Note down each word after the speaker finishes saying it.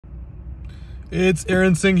It's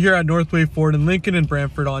Aaron Singh here at Northway Ford in Lincoln in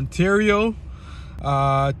Brantford, Ontario.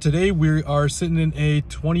 Today we are sitting in a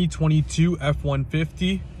 2022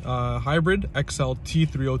 F150 hybrid XLT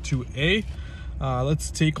 302A. Let's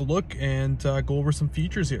take a look and go over some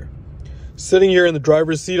features here. Sitting here in the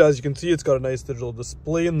driver's seat, as you can see, it's got a nice digital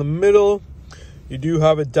display in the middle. You do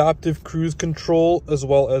have adaptive cruise control as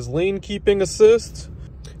well as lane keeping assist.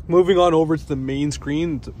 Moving on over to the main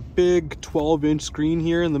screen, it's a big 12-inch screen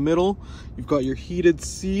here in the middle. You've got your heated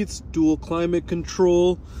seats, dual climate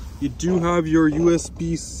control. You do have your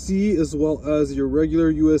USB-C as well as your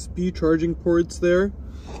regular USB charging ports there.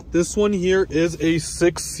 This one here is a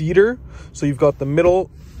 6-seater, so you've got the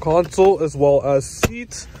middle console as well as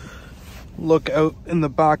seats. Look out in the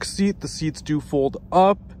back seat, the seats do fold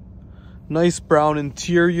up. Nice brown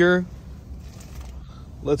interior.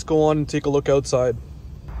 Let's go on and take a look outside.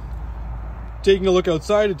 Taking a look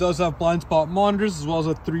outside, it does have blind spot monitors as well as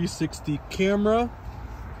a 360 camera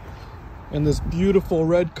and this beautiful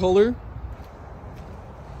red color.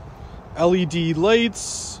 LED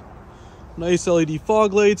lights, nice LED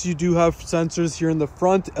fog lights. You do have sensors here in the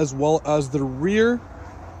front as well as the rear.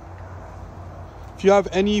 If you have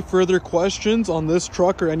any further questions on this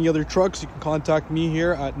truck or any other trucks, you can contact me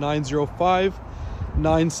here at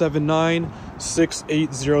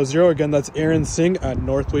 905-979-6800. Again, that's Aaron Singh at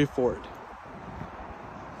Northway Ford.